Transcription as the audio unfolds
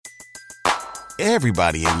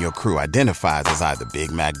Everybody in your crew identifies as either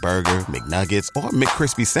Big Mac Burger, McNuggets, or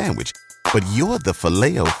McCrispy Sandwich. But you're the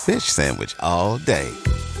Filet-O-Fish Sandwich all day.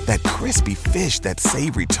 That crispy fish, that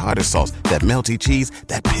savory tartar sauce, that melty cheese,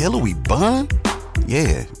 that pillowy bun.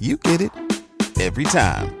 Yeah, you get it. Every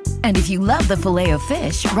time. And if you love the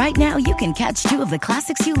Filet-O-Fish, right now you can catch two of the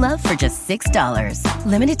classics you love for just $6.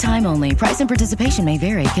 Limited time only. Price and participation may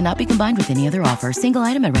vary. Cannot be combined with any other offer. Single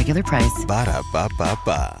item at regular price.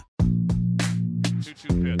 Ba-da-ba-ba-ba.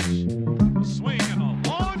 2-2 pitch. A swing and a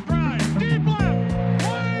long drive. Deep left.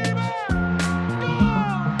 Way back.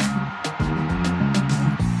 Gone.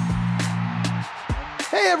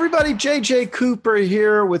 Hey everybody, JJ Cooper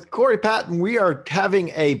here with Corey Patton. We are having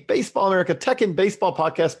a Baseball America Tech in Baseball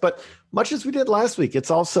podcast, but much as we did last week,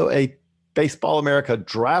 it's also a Baseball America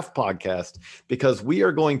draft podcast because we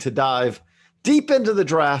are going to dive deep into the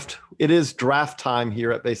draft. It is draft time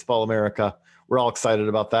here at Baseball America. We're all excited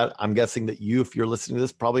about that. I'm guessing that you, if you're listening to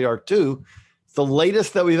this, probably are too. It's the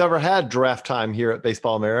latest that we've ever had draft time here at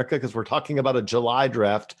Baseball America because we're talking about a July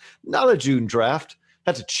draft, not a June draft.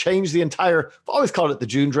 Had to change the entire, I've always called it the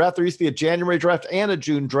June draft. There used to be a January draft and a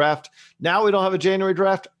June draft. Now we don't have a January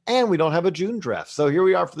draft and we don't have a June draft. So here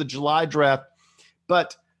we are for the July draft.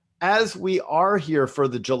 But as we are here for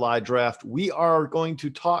the July draft, we are going to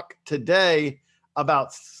talk today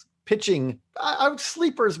about pitching.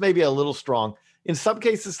 Sleepers may be a little strong. In some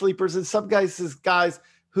cases, sleepers. In some cases, guys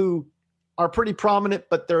who are pretty prominent,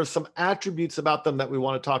 but there are some attributes about them that we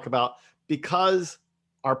want to talk about because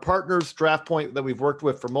our partners, Draft Point, that we've worked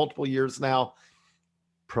with for multiple years now,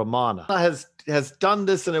 Pramana, has done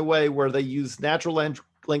this in a way where they use natural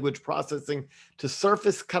language processing to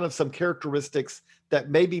surface kind of some characteristics that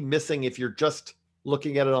may be missing if you're just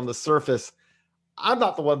looking at it on the surface. I'm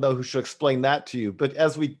not the one, though, who should explain that to you. But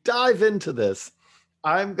as we dive into this,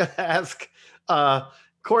 I'm going to ask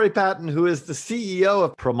Corey Patton, who is the CEO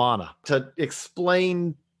of Pramana, to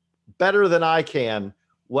explain better than I can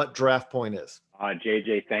what Draft Point is.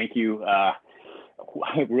 JJ, thank you.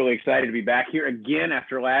 I'm really excited to be back here again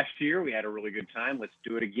after last year. We had a really good time. Let's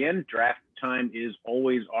do it again. Draft time is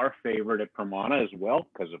always our favorite at Pramana as well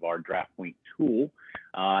because of our Draft Point tool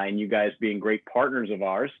and you guys being great partners of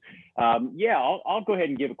ours. I'll go ahead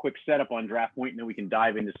and give a quick setup on Draft Point and then we can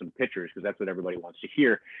dive into some pitchers because that's what everybody wants to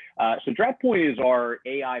hear. So Draft Point is our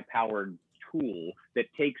AI-powered tool that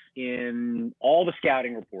takes in all the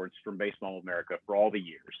scouting reports from Baseball America for all the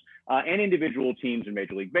years and individual teams in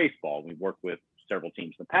Major League Baseball. We've worked with several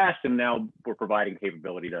teams in the past, and now we're providing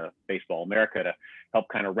capability to Baseball America to help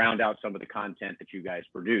kind of round out some of the content that you guys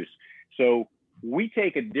produce. So we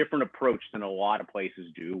take a different approach than a lot of places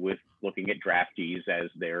do with looking at draftees as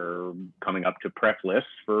they're coming up to prep lists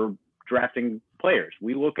for drafting players.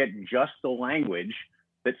 We look at just the language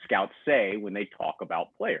that scouts say when they talk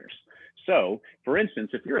about players. So, for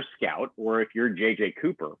instance, if you're a scout or if you're JJ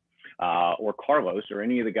Cooper or Carlos or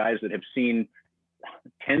any of the guys that have seen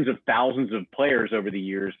tens of thousands of players over the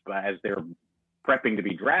years as they're prepping to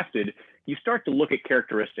be drafted, you start to look at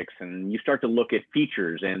characteristics and you start to look at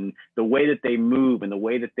features and the way that they move and the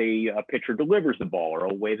way that a pitcher delivers the ball or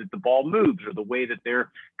a way that the ball moves or the way that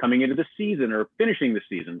they're coming into the season or finishing the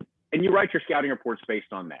season. And you write your scouting reports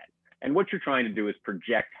based on that. And what you're trying to do is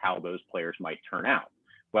project how those players might turn out.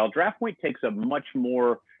 Well, Draft Point takes a much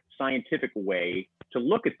more scientific way to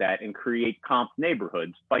look at that and create comp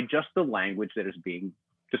neighborhoods by just the language that is being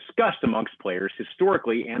discussed amongst players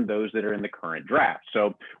historically and those that are in the current draft.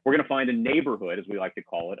 So we're going to find a neighborhood, as we like to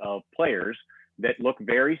call it, of players that look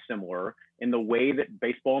very similar in the way that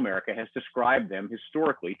Baseball America has described them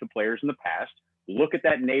historically to players in the past. Look at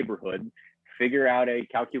that neighborhood, figure out a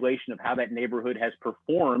calculation of how that neighborhood has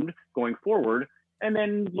performed going forward, and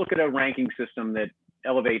then look at a ranking system that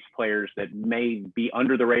elevates players that may be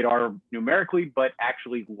under the radar numerically, but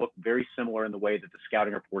actually look very similar in the way that the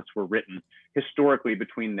scouting reports were written historically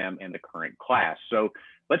between them and the current class. So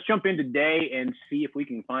let's jump in today and see if we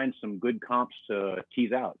can find some good comps to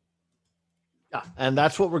tease out. Yeah, and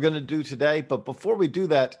that's what we're going to do today. But before we do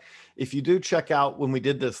that, if you do check out when we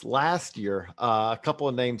did this last year, a couple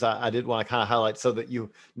of names I did want to kind of highlight so that you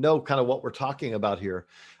know kind of what we're talking about here.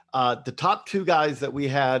 The top two guys that we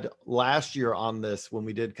had last year on this when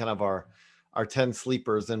we did kind of our 10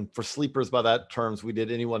 sleepers, and for sleepers by that terms, we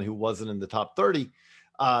did anyone who wasn't in the top 30.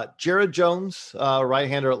 Jared Jones,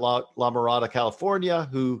 right-hander at La Mirada, California,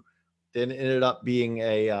 who then ended up being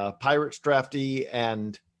a Pirates draftee.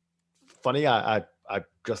 And funny, I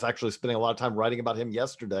just actually spending a lot of time writing about him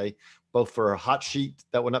yesterday, both for a hot sheet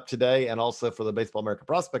that went up today and also for the Baseball America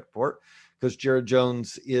Prospect Report, because Jared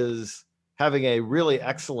Jones is having a really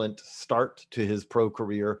excellent start to his pro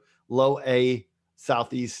career. Low A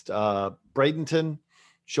Southeast Bradenton,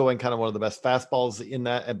 showing kind of one of the best fastballs in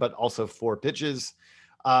that, but also 4 pitches.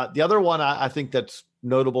 The other one I think that's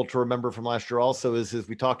notable to remember from last year also is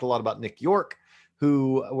we talked a lot about Nick York,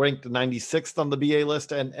 who ranked 96th on the BA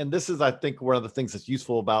list. And this is, I think, one of the things that's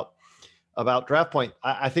useful about Draft Point.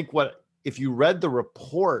 I think if you read the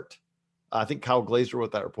report, I think Kyle Glazer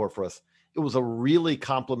wrote that report for us. It was a really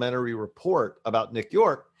complimentary report about Nick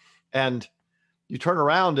York. And you turn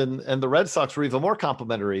around and the Red Sox were even more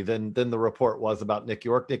complimentary than the report was about Nick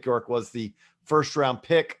York. Nick York was the first round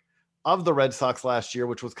pick of the Red Sox last year,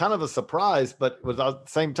 which was kind of a surprise, but was at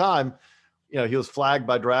the same time, he was flagged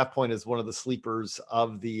by Draft Point as one of the sleepers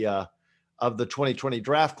of the 2020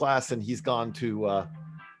 draft class. And he's gone to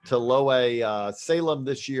Low A Salem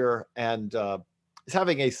this year and is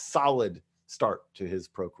having a solid start to his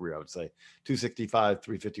pro career. I would say 265,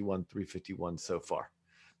 351, 351 so far.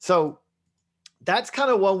 So that's kind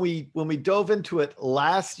of when we dove into it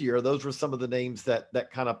last year. Those were some of the names that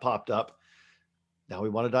kind of popped up. Now we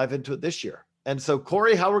want to dive into it this year. And so,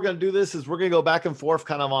 Corey, how we're going to do this is we're going to go back and forth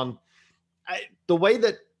kind of on the way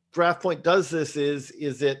that Draft Point does this is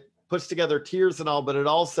it puts together tiers and all, but it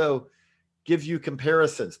also gives you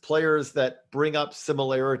comparisons, players that bring up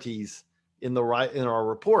similarities in our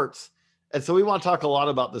reports. And so we want to talk a lot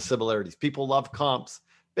about the similarities. People love comps.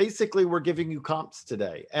 Basically, we're giving you comps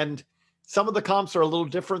today. And some of the comps are a little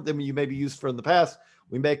different than you maybe used for in the past.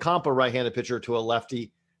 We may comp a right-handed pitcher to a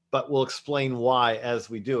lefty, but we'll explain why as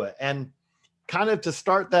we do it. And kind of to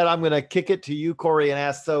start that, I'm going to kick it to you, Corey, and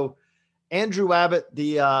ask, so Andrew Abbott,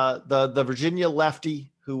 the Virginia lefty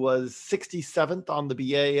who was 67th on the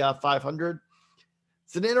BA 500,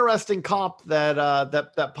 it's an interesting comp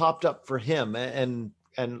that popped up for him. And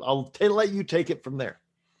I'll let you take it from there.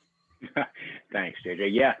 Thanks, JJ.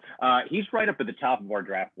 Yeah, he's right up at the top of our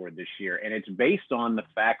draft board this year, and it's based on the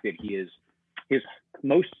fact that he is his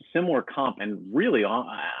most similar comp, and really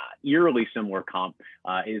eerily similar comp,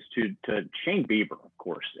 is to Shane Bieber, of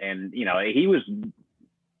course. And he was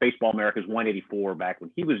Baseball America's 184 back when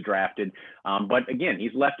he was drafted. But again,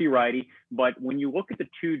 he's lefty righty. But when you look at the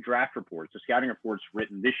 2 draft reports, the scouting reports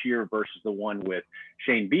written this year versus the one with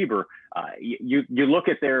Shane Bieber, you look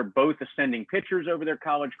at their both ascending pitchers over their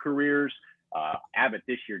college careers. Abbott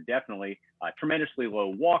this year, definitely tremendously low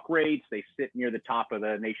walk rates. They sit near the top of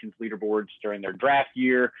the nation's leaderboards during their draft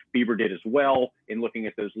year. Bieber did as well in looking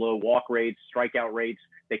at those low walk rates, strikeout rates.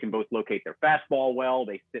 They can both locate their fastball well.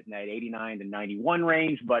 They sit in that 89 to 91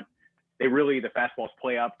 range, but the fastballs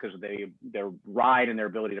play up because of their ride and their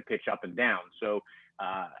ability to pitch up and down. So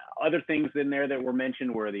other things in there that were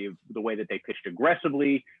mentioned were the way that they pitched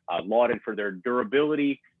aggressively, lauded for their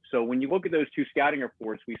durability. So when you look at those 2 scouting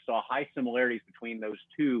reports, we saw high similarities between those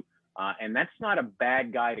 2. And that's not a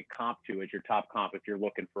bad guy to comp to as your top comp if you're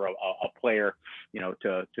looking for a player,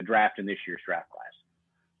 to draft in this year's draft class.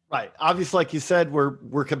 Right. Obviously, like you said,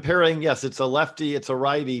 we're comparing, yes, it's a lefty, it's a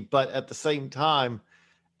righty, but at the same time,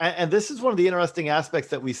 and this is one of the interesting aspects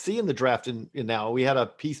that we see in the draft now. We had a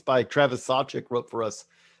piece by Travis Sawchik wrote for us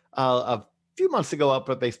a few months ago up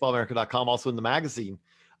at baseballamerica.com, also in the magazine,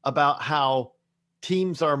 about how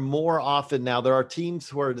teams are more often now. There are teams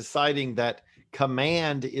who are deciding that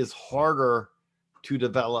command is harder to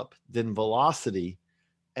develop than velocity.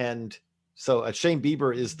 And so Shane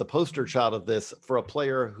Bieber is the poster child of this for a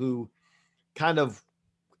player who kind of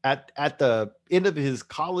at the end of his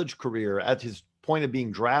college career, at his point of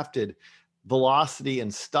being drafted, velocity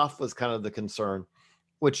and stuff was kind of the concern,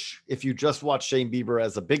 which if you just watch Shane Bieber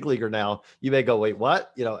as a big leaguer now, you may go, wait,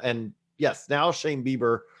 what? And yes, now Shane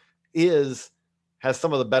Bieber has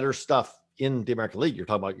some of the better stuff in the American League. You're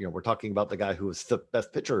talking about, we're talking about the guy who was the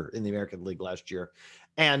best pitcher in the American League last year.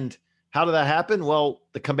 And how did that happen? Well,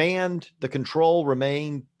 the command, the control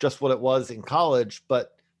remained just what it was in college,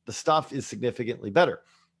 but the stuff is significantly better.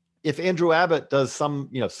 If Andrew Abbott does some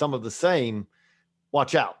of the same,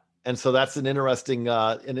 watch out. And so that's an interesting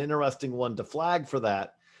one to flag for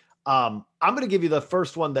that. I'm going to give you the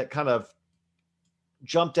first one that kind of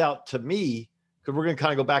jumped out to me, because we're going to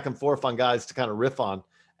kind of go back and forth on guys to kind of riff on.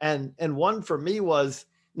 And one for me was,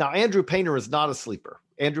 now Andrew Painter is not a sleeper.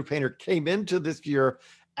 Andrew Painter came into this year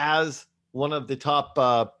as one of the top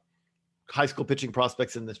high school pitching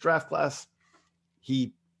prospects in this draft class.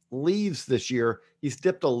 He leaves this year. He's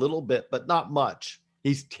dipped a little bit, but not much.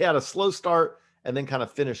 He's had a slow start and then kind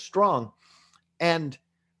of finished strong. And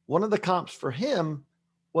one of the comps for him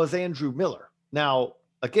was Andrew Miller. Now,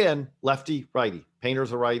 again, lefty, righty.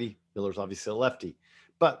 Painter's a righty. Miller's obviously a lefty.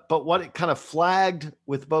 But what it kind of flagged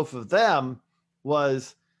with both of them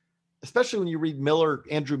was, especially when you read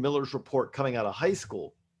Andrew Miller's report coming out of high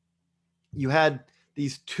school, you had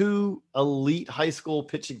these two elite high school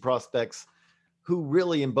pitching prospects who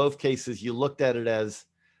really, in both cases, you looked at it as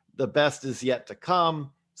the best is yet to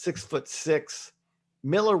come. 6'6".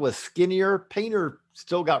 Miller was skinnier. Painter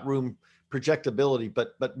still got room, projectability,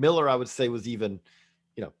 but Miller, I would say, was even,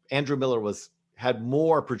 Andrew Miller had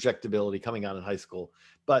more projectability coming out in high school.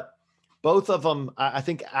 But both of them, I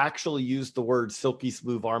think, actually used the word silky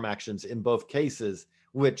smooth arm actions in both cases,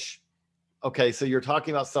 which, okay, so you're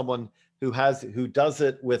talking about someone who does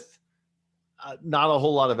it with not a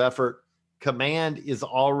whole lot of effort. Command is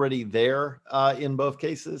already there in both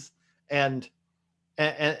cases. And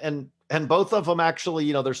both of them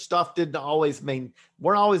actually, their stuff weren't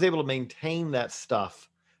always able to maintain that stuff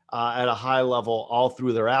at a high level all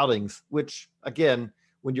through their outings, which again,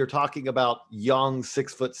 when you're talking about young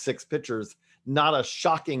 6'6" pitchers, not a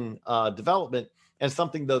shocking development, and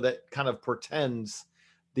something though that kind of portends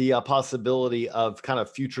the possibility of kind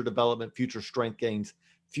of future development, future strength gains,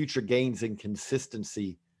 future gains in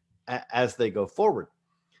consistency as they go forward.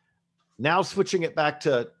 Now switching it back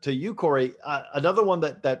to you, Corey, another one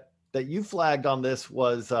that you flagged on this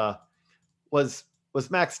was Max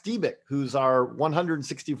Diebick, who's our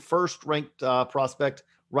 161st ranked prospect,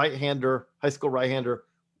 right-hander, high school right-hander.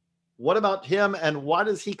 What about him, and why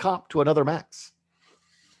does he comp to another Max?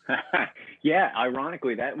 Yeah,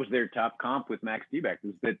 ironically, that was their top comp with Max Diebick,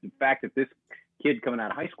 is that the fact that this kid coming out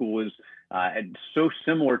of high school was so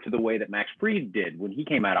similar to the way that Max Fried did when he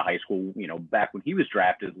came out of high school, back when he was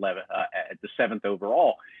drafted at the 7th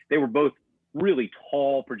overall. They were both really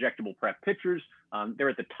tall, projectable prep pitchers. They're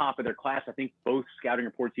at the top of their class. I think both scouting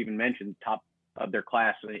reports even mentioned top of their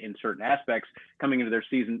class in certain aspects coming into their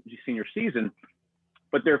senior season.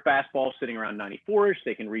 But their fastball sitting around 94-ish.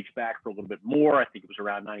 They can reach back for a little bit more. I think it was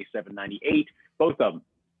around 97, 98. Both of them,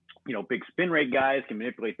 big spin rate guys, can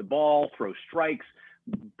manipulate the ball, throw strikes.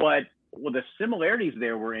 But the similarities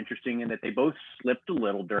there were interesting in that they both slipped a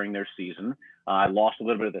little during their season. Lost a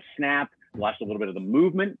little bit of the snap, lost a little bit of the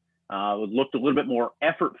movement. Looked a little bit more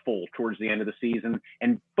effortful towards the end of the season.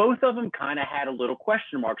 And both of them kind of had a little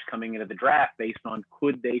question marks coming into the draft based on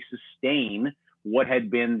could they sustain what had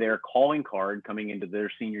been their calling card coming into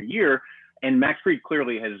their senior year. And Max Fried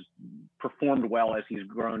clearly has performed well as he's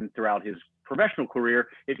grown throughout his professional career.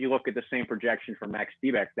 If you look at the same projection for Max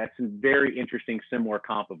Diebick, that's a very interesting, similar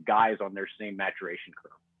comp of guys on their same maturation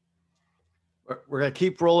curve. We're going to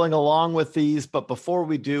keep rolling along with these, but before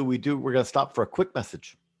we do, we're going to stop for a quick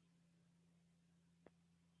message.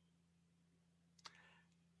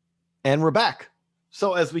 And we're back.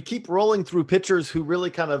 So as we keep rolling through pitchers who really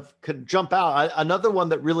kind of could jump out, another one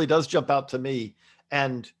that really does jump out to me,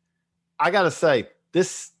 and I got to say,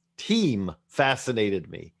 this team fascinated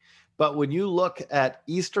me. But when you look at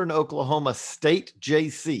Eastern Oklahoma State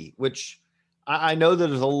JC, which I know that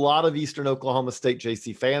there's a lot of Eastern Oklahoma State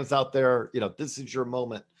JC fans out there, this is your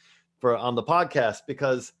moment on the podcast,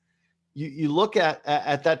 because you look at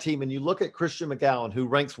that team and you look at Christian McGowan, who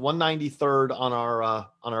ranks 193rd on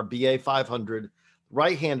our BA 500,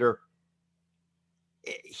 right-hander.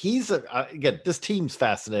 He's again, this team's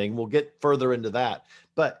fascinating. We'll get further into that,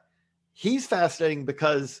 but he's fascinating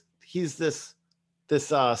because he's this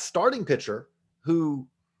starting pitcher who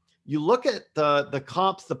you look at the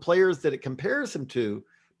comps, the players that it compares him to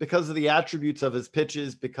because of the attributes of his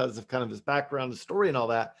pitches, because of kind of his background, his story and all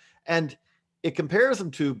that. And it compares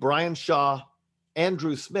him to Brian Shaw,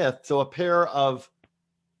 Andrew Smith. So a pair of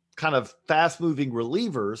kind of fast moving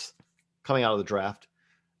relievers coming out of the draft.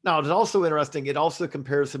 Now, it's also interesting. It also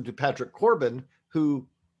compares him to Patrick Corbin,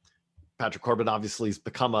 Patrick Corbin obviously has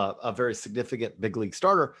become a very significant big league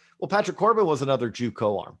starter. Well, Patrick Corbin was another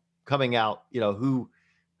JUCO arm coming out, who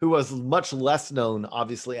was much less known,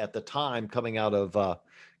 obviously, at the time coming out of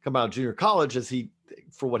junior college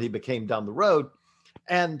for what he became down the road.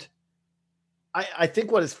 And I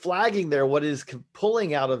think what is flagging there, what is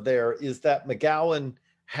pulling out of there, is that McGowan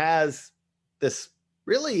has this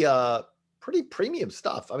really pretty premium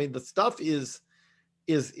stuff. I mean, the stuff is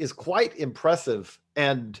quite impressive.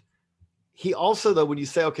 And he also, though, when you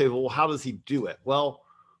say, okay, well, how does he do it? Well,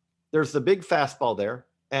 there's the big fastball there,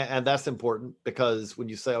 and that's important because when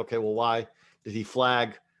you say, okay, well, why did he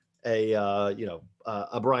flag a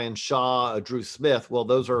Brian Shaw, a Drew Smith? Well,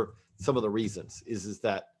 those are some of the reasons. Is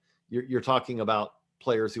that you're talking about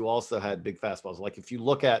players who also had big fastballs. Like if you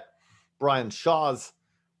look at Brian Shaw's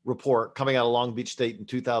report coming out of Long Beach State in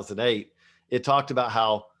 2008, it talked about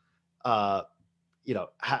how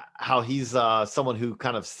he's someone who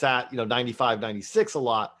kind of sat, 95, 96 a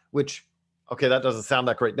lot, which, okay, that doesn't sound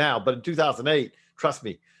that great now, but in 2008, trust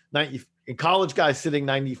me, in college guys sitting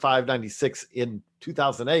 95, 96 in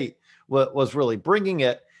 2008 was really bringing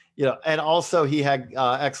it. and also he had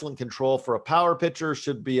excellent control for a power pitcher,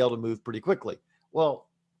 should be able to move pretty quickly. Well,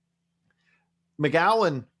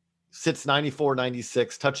 McGowan sits 94,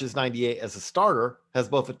 96, touches 98 as a starter, has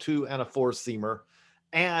both a 2 and a 4-seamer.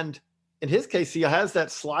 And in his case, he has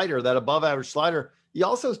that slider, that above average slider. He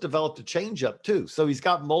also has developed a changeup too. So he's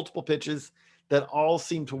got multiple pitches that all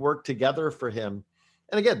seem to work together for him.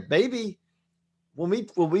 And again, maybe when we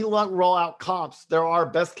roll out comps, there are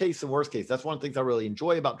best case and worst case. That's one of the things I really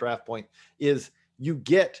enjoy about Draft Point is you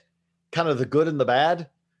get kind of the good and the bad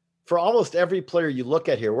for almost every player you look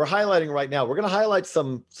at here. We're highlighting right now. We're going to highlight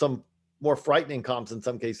some more frightening comps in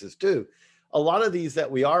some cases too. A lot of these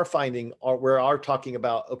that we are finding we are talking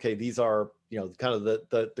about, okay, these are, kind of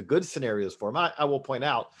the good scenarios for him. I will point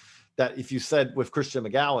out that if you said with Christian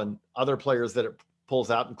McGowan, other players that it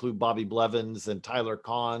pulls out include Bobby Blevins and Tyler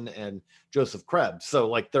Kahn and Joseph Krebs. So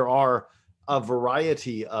like there are a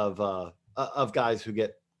variety of guys who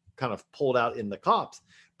get kind of pulled out in the comps.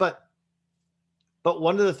 But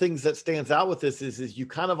one of the things that stands out with this is you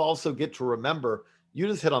kind of also get to remember, you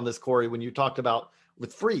just hit on this, Corey, when you talked about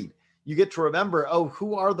with Fried, you get to remember,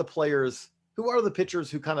 who are the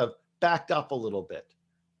pitchers who kind of backed up a little bit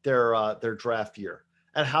their draft year,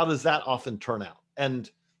 and how does that often turn out? And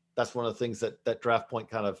that's one of the things that Draft Point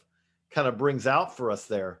kind of brings out for us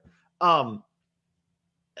there. To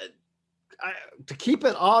keep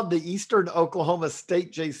it on the Eastern Oklahoma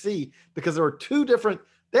State JC, because there were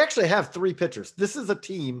they actually have 3 pitchers. This is a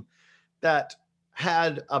team that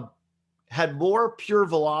had more pure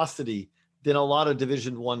velocity than a lot of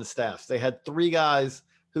Division I staffs. They had 3 guys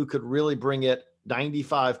who could really bring it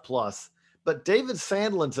 95 plus. But David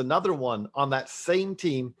Sandlin's another one on that same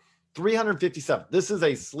team, 357. This is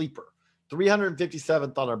a sleeper,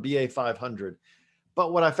 357th on our BA 500.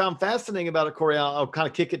 But what I found fascinating about it, Corey, I'll kind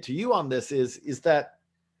of kick it to you on this, is that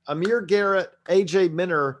Amir Garrett, AJ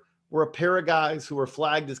Minter were a pair of guys who were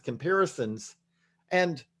flagged as comparisons.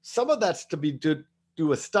 And some of that's to be do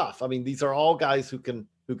with stuff. I mean, these are all guys who can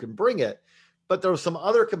bring it. But there were some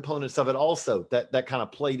other components of it also that kind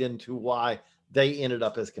of played into why they ended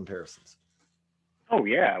up as comparisons. Oh,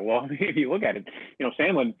 yeah. Well, if you look at it,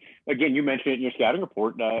 Sandlin, again, you mentioned it in your scouting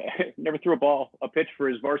report, never threw a pitch for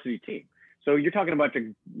his varsity team. So you're talking about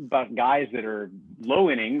guys that are low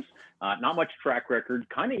innings, not much track record,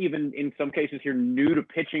 kind of even in some cases here new to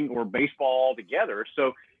pitching or baseball altogether.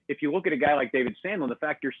 So if you look at a guy like David Sandlin, the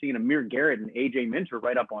fact you're seeing Amir Garrett and AJ Minter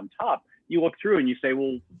right up on top, you look through and you say,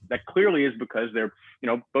 well, that clearly is because they're,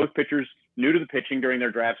 both pitchers new to the pitching during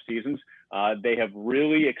their draft seasons. They have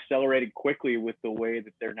really accelerated quickly with the way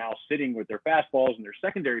that they're now sitting with their fastballs and their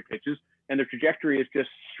secondary pitches, and their trajectory is just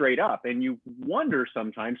straight up. And you wonder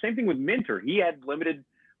sometimes, same thing with Minter. He had limited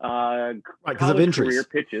because of injuries, career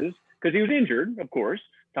pitches because he was injured, of course,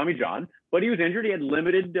 Tommy John, but he was injured. He had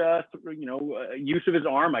limited, use of his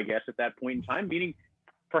arm, I guess, at that point in time, meaning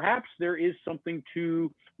perhaps there is something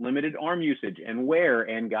to limited arm usage and wear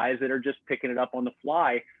and guys that are just picking it up on the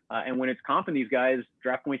fly. And when it's comping these guys,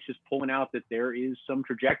 Draft Point's just pulling out that there is some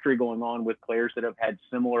trajectory going on with players that have had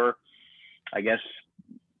similar, I guess,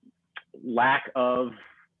 lack of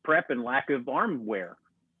prep and lack of arm wear.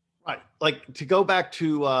 Right. Like to go back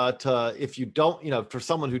to if you don't, for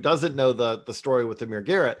someone who doesn't know the story with Amir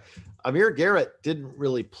Garrett didn't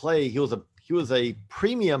really play. He was a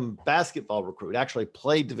premium basketball recruit, actually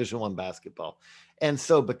played Division I basketball. And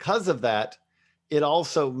so because of that, it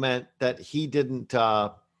also meant that he didn't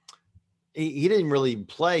really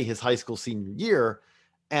play his high school senior year,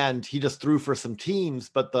 and he just threw for some teams.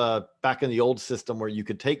 But back in the old system where you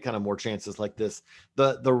could take kind of more chances like this,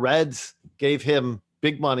 the Reds gave him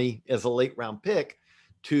big money as a late round pick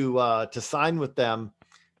to sign with them,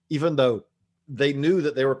 even though they knew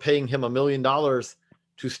that they were paying him $1 million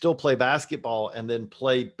to still play basketball and then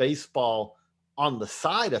play baseball on the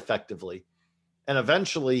side effectively. And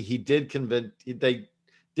eventually they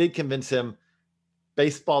did convince him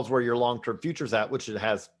baseball's where your long-term future's at, which it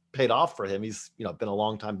has paid off for him. He's, been a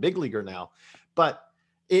long time big leaguer now. But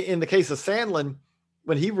in the case of Sandlin,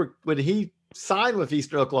 when he signed with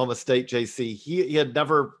Eastern Oklahoma State JC, he had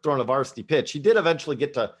never thrown a varsity pitch. He did eventually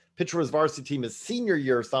get to pitch for his varsity team his senior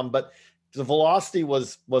year or some, but the velocity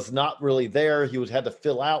was not really there. He had to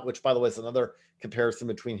fill out, which by the way is another comparison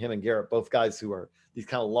between him and Garrett, both guys who are these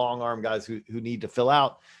kind of long arm guys who need to fill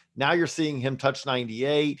out. Now you're seeing him touch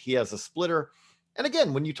 98. He has a splitter. And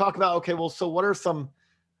again, when you talk about, okay, well, so what are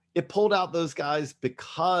it pulled out those guys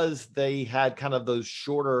because they had kind of those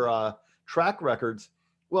shorter track records.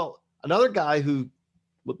 Well, another guy who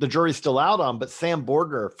the jury's still out on, but Sam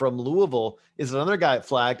Bordner from Louisville is another guy it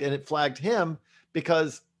flagged, and it flagged him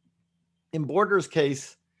because in Bordner's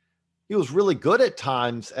case, he was really good at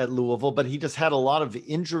times at Louisville, but he just had a lot of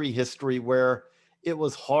injury history where it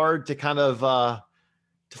was hard to kind of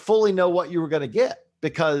to fully know what you were going to get,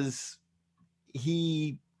 because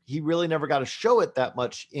he really never got to show it that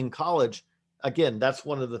much in college. Again, that's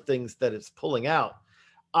one of the things that it's pulling out.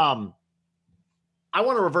 I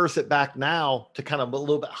want to reverse it back now to kind of a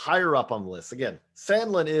little bit higher up on the list. Again,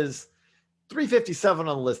 Sandlin is 357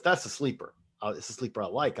 on the list. That's a sleeper. It's a sleeper I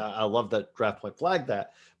like. I love that Draft Point flagged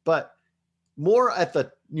that. But more at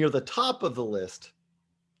the near the top of the list,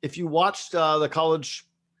 if you watched the college,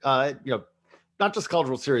 not just College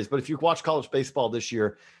World Series, but if you watched college baseball this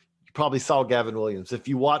year, you probably saw Gavin Williams. If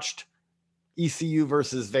you watched ECU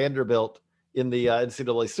versus Vanderbilt in the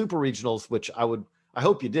NCAA Super Regionals, which I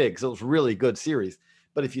hope you did, because it was a really good series.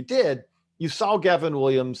 But if you did, you saw Gavin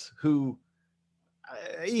Williams, who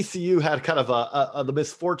ECU had kind of the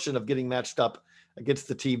misfortune of getting matched up against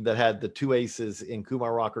the team that had the two aces in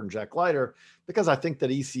Kumar Rocker and Jack Leiter, because I think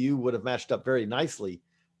that ECU would have matched up very nicely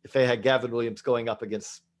if they had Gavin Williams going up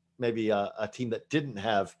against maybe a team that didn't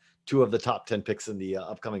have two of the top 10 picks in the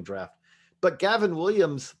upcoming draft. But Gavin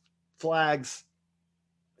Williams flags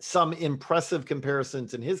some impressive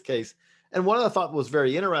comparisons in his case. And one of the thought was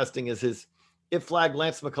very interesting is it flagged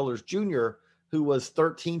Lance McCullers Jr., who was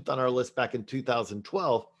 13th on our list back in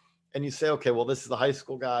 2012. And you say, okay, well, this is the high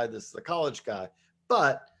school guy, this is the college guy,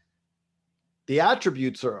 but the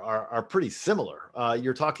attributes are pretty similar.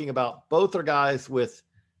 You're talking about both are guys with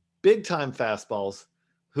big time fastballs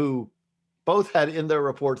who both had in their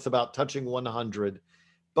reports about touching 100,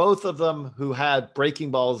 both of them who had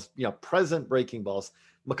breaking balls, present breaking balls.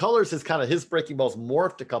 McCullers his breaking balls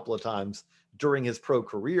morphed a couple of times during his pro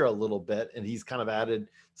career a little bit, and he's kind of added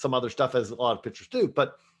some other stuff as a lot of pitchers do,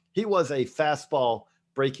 but he was a fastball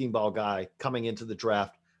breaking ball guy coming into the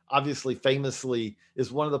draft. Obviously, famously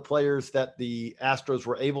is one of the players that the Astros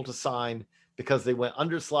were able to sign because they went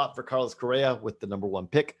under slot for Carlos Correa with the number 1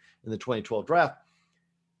 pick in the 2012 draft.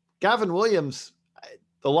 Gavin Williams,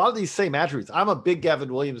 a lot of these same attributes. I'm a big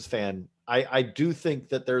Gavin Williams fan. I do think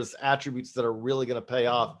that there's attributes that are really going to pay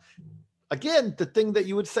off. Again, the thing that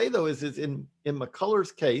you would say, though, is in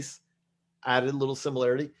McCullers' case, added a little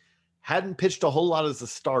similarity, hadn't pitched a whole lot as a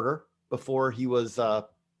starter before he was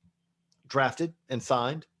drafted and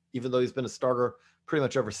signed, even though he's been a starter pretty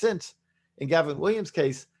much ever since. In Gavin Williams'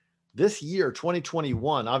 case, this year,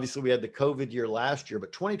 2021, obviously we had the COVID year last year,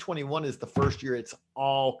 but 2021 is the first year it's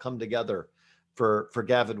all come together for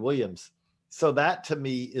Gavin Williams. So that to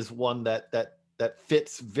me is one that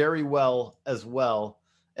fits very well as well,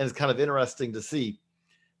 and is kind of interesting to see.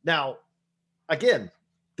 Now, again,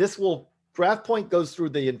 Draft Point goes through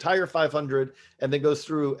the entire 500 and then goes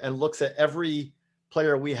through and looks at every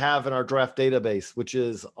player we have in our draft database, which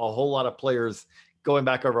is a whole lot of players going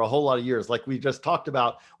back over a whole lot of years. Like we just talked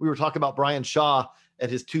about, we were talking about Brian Shaw at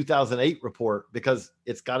his 2008 report because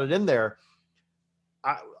it's got it in there.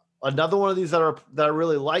 Another one of these that I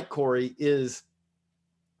really like, Corey, is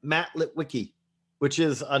Matt Litwicki, which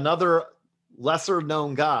is another lesser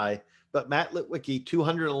known guy, but Matt Litwicki,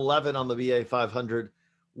 211 on the VA 500.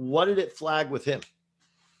 What did it flag with him?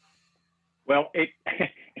 Well,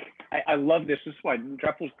 I love this. This is why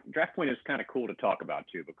Draft Point is kind of cool to talk about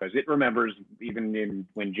too, because it remembers even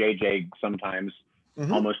when JJ sometimes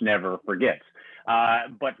almost never forgets.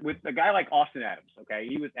 But with a guy like Austin Adams, okay,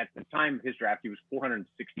 he was at the time of his draft, he was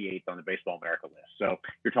 468th on the Baseball America list. So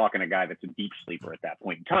you're talking a guy that's a deep sleeper at that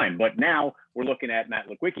point in time. But now we're looking at Matt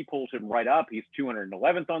Litwicki, pulls him right up. He's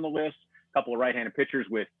 211th on the list. A couple of right-handed pitchers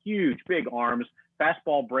with huge, big arms,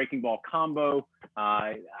 fastball, breaking ball combo.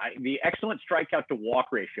 The excellent strikeout to walk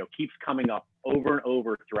ratio keeps coming up over and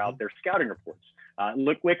over throughout their scouting reports.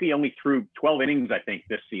 Litwicki only threw 12 innings, I think,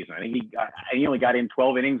 this season. I think he only got in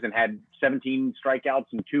 12 innings and had 17 strikeouts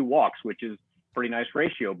and 2 walks, which is a pretty nice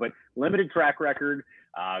ratio. But limited track record,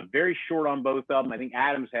 very short on both of them. I think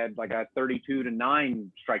Adams had like a 32-9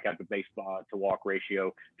 strikeout to baseball to walk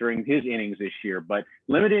ratio during his innings this year. But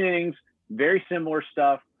limited innings, very similar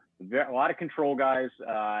stuff. A lot of control guys.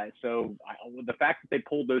 So the fact that they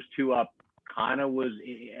pulled those two up kind of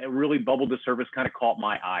really bubbled the surface, kind of caught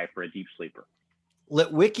my eye for a deep sleeper.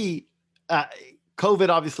 Litwicki, COVID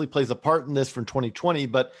obviously plays a part in this from 2020,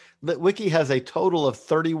 but Litwicki has a total of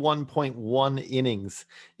 31.1 innings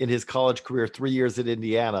in his college career, 3 years at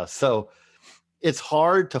Indiana. So it's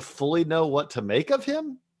hard to fully know what to make of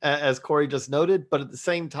him, as Corey just noted. But at the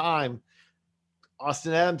same time,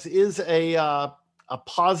 Austin Adams is a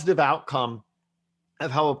positive outcome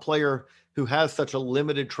of how a player who has such a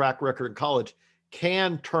limited track record in college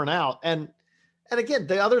can turn out. And again,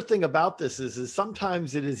 the other thing about this is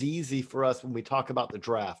sometimes it is easy for us when we talk about the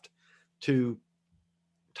draft to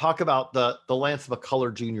talk about the Lance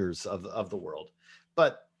McCullers Juniors of the world,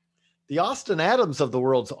 but the Austin Adams of the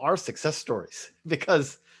world are success stories,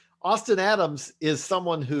 because Austin Adams is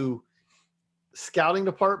someone who scouting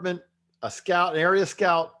department, an area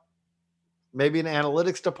scout, maybe an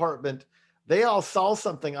analytics department, they all saw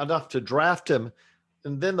something enough to draft him.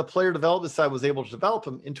 And then the player development side was able to develop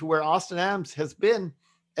him into where Austin Adams has been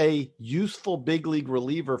a useful big league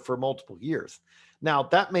reliever for multiple years. Now,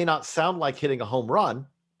 that may not sound like hitting a home run,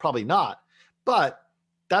 probably not, but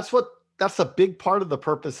that's a big part of the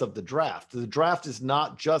purpose of the draft. The draft is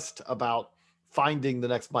not just about finding the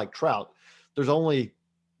next Mike Trout. There's only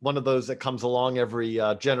one of those that comes along every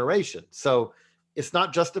generation. So it's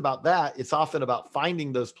not just about that. It's often about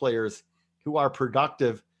finding those players who are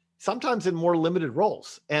productive, sometimes in more limited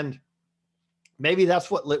roles. And maybe that's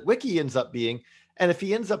what Litwicky ends up being. And if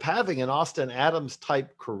he ends up having an Austin Adams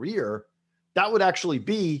type career, that would actually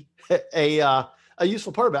be a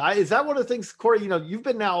useful part of it. Is that one of the things, Corey, you've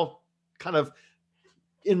been now kind of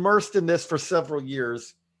immersed in this for several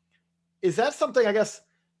years. Is that something, I guess,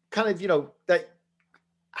 kind of, that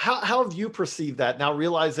how have you perceived that now,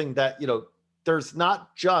 realizing that, there's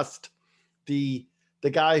not just the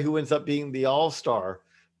guy who ends up being the all-star,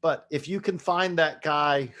 but if you can find that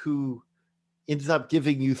guy who ends up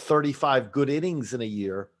giving you 35 good innings in a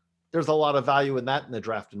year, there's a lot of value in that in the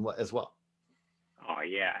draft as well. Oh,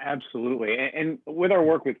 yeah, absolutely. And with our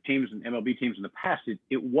work with teams and MLB teams in the past,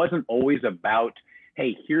 it wasn't always about,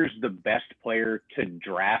 hey, here's the best player to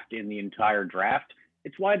draft in the entire draft.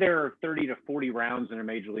 It's why there are 30 to 40 rounds in a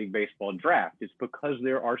Major League Baseball draft. It's because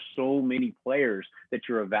there are so many players that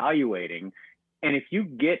you're evaluating. And if you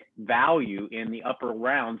get value in the upper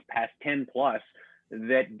rounds past 10 plus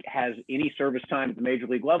that has any service time at the Major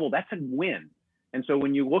League level, that's a win. And so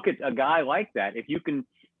when you look at a guy like that, if you can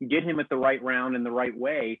get him at the right round in the right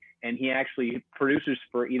way, and he actually produces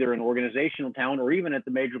for either an organizational talent or even at the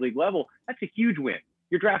Major League level, that's a huge win.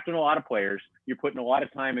 You're drafting a lot of players. You're putting a lot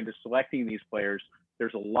of time into selecting these players.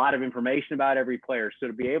 There's a lot of information about every player. So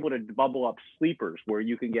to be able to bubble up sleepers where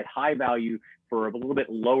you can get high value for a little bit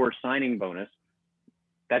lower signing bonus,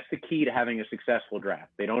 that's the key to having a successful draft.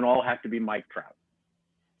 They don't all have to be Mike Trout.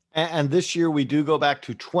 And this year we do go back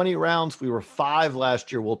to 20 rounds. We were 5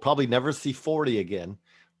 last year. We'll probably never see 40 again.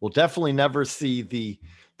 We'll definitely never see the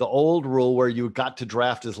old rule where you got to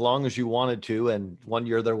draft as long as you wanted to. And one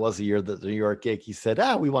year there was a year that the New York Yankees said,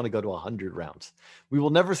 we want to go to 100 rounds. We will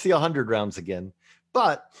never see 100 rounds again,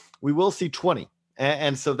 but we will see 20.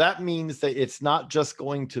 And so that means that it's not just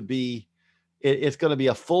going to be, it's going to be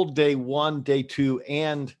a full day 1, day 2,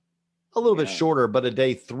 and a little bit shorter, but a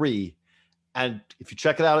day 3. And if you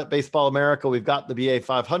check it out at Baseball America, we've got the BA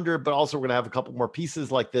 500, but also we're going to have a couple more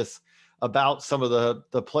pieces like this about some of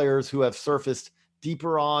the players who have surfaced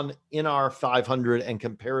deeper on in our 500 and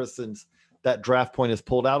comparisons that Draft Point has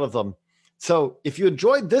pulled out of them. So if you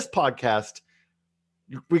enjoyed this podcast,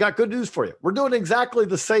 we got good news for you. We're doing exactly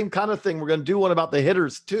the same kind of thing. We're going to do one about the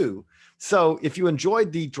hitters too. So if you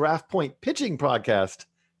enjoyed the Draft Point pitching podcast,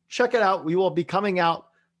 check it out. We will be coming out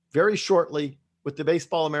very shortly with the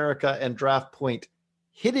Baseball America and Draft Point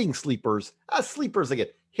hitting sleepers,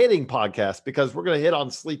 hitting podcast, because we're going to hit on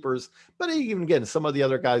sleepers, but even again, some of the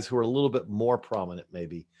other guys who are a little bit more prominent,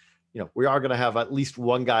 maybe, we are going to have at least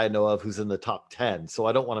one guy I know of who's in the top 10. So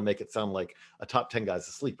I don't want to make it sound like a top 10 guy's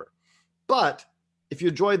a sleeper, but if you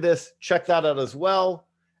enjoyed this, check that out as well.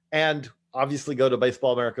 And obviously go to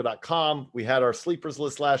baseballamerica.com. We had our sleepers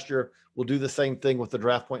list last year. We'll do the same thing with the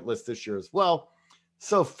Draft Point list this year as well.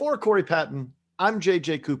 So for Corey Patton, I'm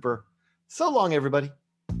JJ Cooper. So long, everybody.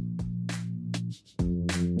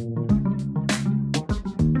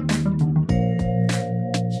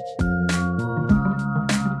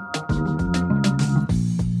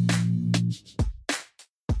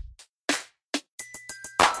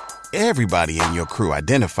 Everybody in your crew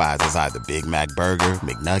identifies as either Big Mac Burger,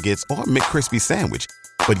 McNuggets, or McCrispy Sandwich.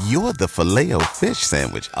 But you're the Filet-O-Fish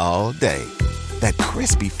Sandwich all day. That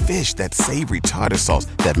crispy fish, that savory tartar sauce,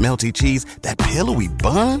 that melty cheese, that pillowy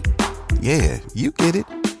bun. Yeah, you get it.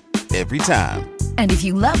 Every time. And if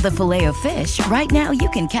you love the Filet-O-Fish, right now you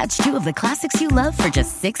can catch 2 of the classics you love for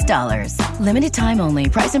just $6. Limited time only.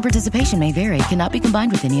 Price and participation may vary. Cannot be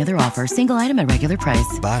combined with any other offer. Single item at regular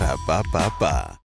price. Ba-da-ba-ba-ba.